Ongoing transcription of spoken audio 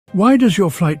Why does your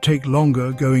flight take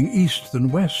longer going east than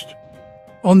west,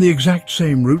 on the exact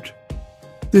same route?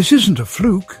 This isn't a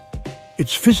fluke,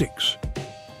 it's physics.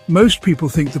 Most people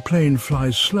think the plane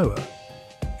flies slower.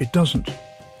 It doesn't.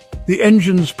 The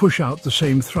engines push out the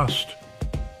same thrust.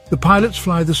 The pilots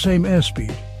fly the same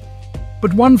airspeed.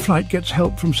 But one flight gets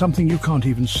help from something you can't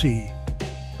even see.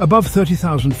 Above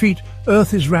 30,000 feet,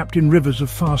 Earth is wrapped in rivers of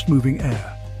fast-moving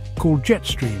air, called jet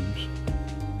streams.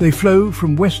 They flow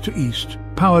from west to east,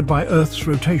 powered by Earth's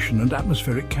rotation and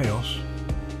atmospheric chaos.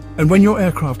 And when your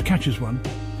aircraft catches one,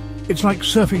 it's like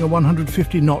surfing a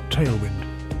 150-knot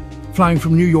tailwind. Flying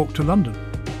from New York to London,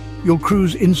 you'll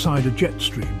cruise inside a jet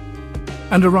stream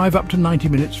and arrive up to 90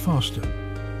 minutes faster.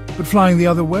 But flying the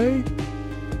other way,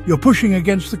 you're pushing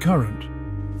against the current.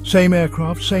 Same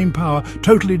aircraft, same power,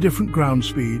 totally different ground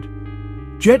speed.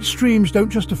 Jet streams don't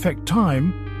just affect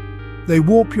time, they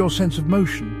warp your sense of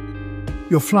motion.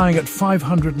 You're flying at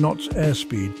 500 knots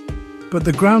airspeed, but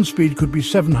the ground speed could be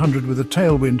 700 with a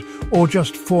tailwind or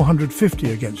just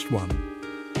 450 against one.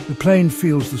 The plane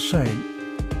feels the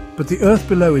same, but the Earth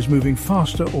below is moving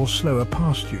faster or slower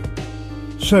past you.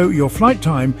 So your flight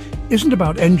time isn't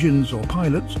about engines or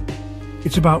pilots,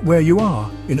 it's about where you are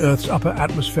in Earth's upper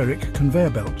atmospheric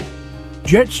conveyor belt.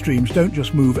 Jet streams don't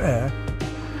just move air,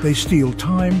 they steal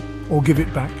time or give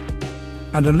it back.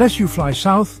 And unless you fly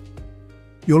south,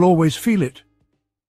 you'll always feel it.